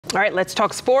All right, let's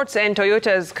talk sports. And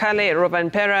Toyota's Kale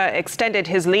Rovampera extended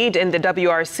his lead in the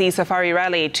WRC Safari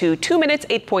Rally to 2 minutes,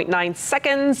 8.9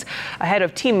 seconds ahead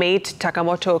of teammate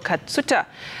Takamoto Katsuta,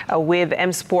 with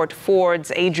M Sport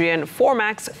Ford's Adrian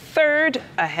Formax third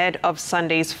ahead of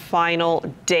Sunday's final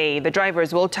day. The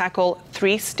drivers will tackle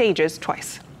 3 stages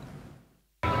twice.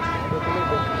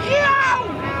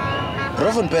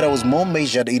 Rovampera was more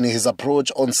measured in his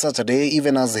approach on Saturday,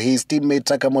 even as his teammate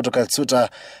Takamoto Katsuta,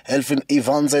 Elfin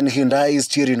Evans and Hyundai's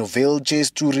Thierry Neuville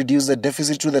chased to reduce the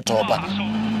deficit to the top.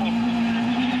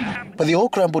 But they all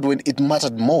crumbled when it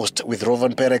mattered most, with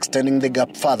Rovampera extending the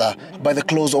gap further by the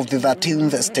close of the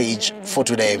 13th stage for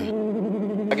today.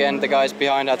 Again, the guys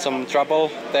behind had some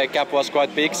trouble. The gap was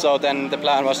quite big, so then the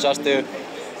plan was just to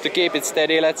keep it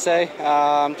steady, let's say,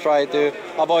 try to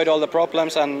avoid all the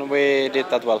problems, and we did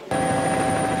that well.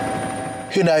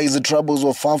 Hyundai's troubles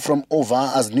were far from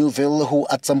over as Neuville, who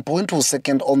at some point was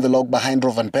second on the log behind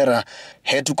Rovampera,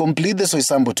 had to complete the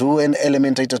Soisambu 2 and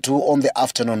Elementator 2 on the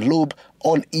afternoon loop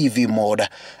on EV mode.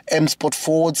 M Sport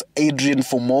Ford's Adrian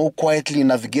Formax quietly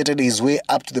navigated his way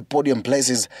up to the podium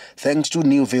places thanks to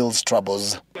Neuville's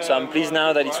troubles. So I'm pleased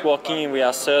now that it's working. We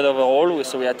are third overall,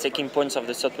 so we are taking points of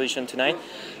the third position tonight.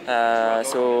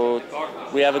 So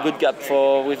we have a good gap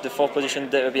with the 4th position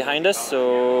behind us,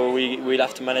 so we'll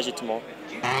have to manage it tomorrow.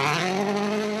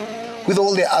 With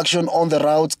all the action on the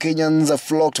routes, Kenyans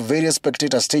flocked various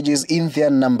spectator stages in their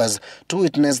numbers to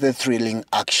witness the thrilling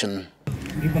action.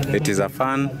 It is a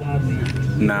fun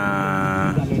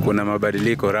na kuna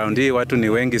mabadiliko round hii, watu ni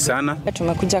wengi sana.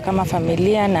 Tumekuja kama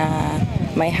familia na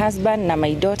my husband na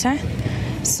my daughter,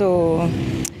 so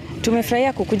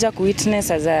tumefurahia kukuja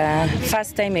kuwitness as a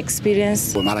first time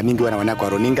experience. Mara mingi wanaona kwa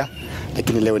runinga,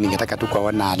 lakini leo ningetaka tu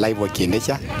kuona live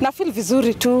wakiendesha. Na feel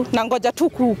vizuri tu, na ngoja tu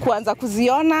kuanza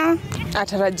kuziona.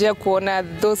 Atarajia kuona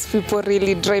those people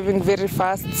really driving very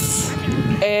fast.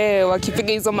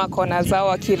 Wakipiga hizo makona zao,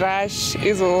 wakirush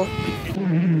hizo.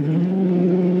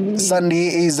 Sunday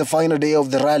is the final day of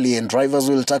the rally, and drivers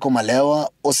will tackle Malewa,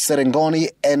 Oserengoni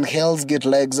and Hell's Gate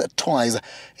legs twice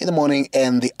in the morning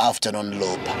and the afternoon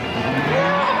loop.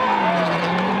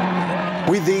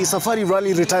 With the Safari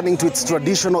Rally returning to its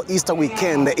traditional Easter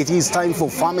weekend, it is time for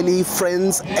family,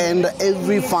 friends and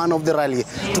every fan of the rally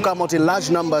to come out in large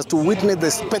numbers to witness the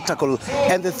spectacle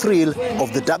and the thrill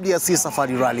of the WRC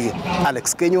Safari Rally.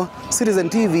 Alex Kenywa, Citizen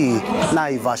TV,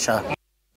 Naivasha.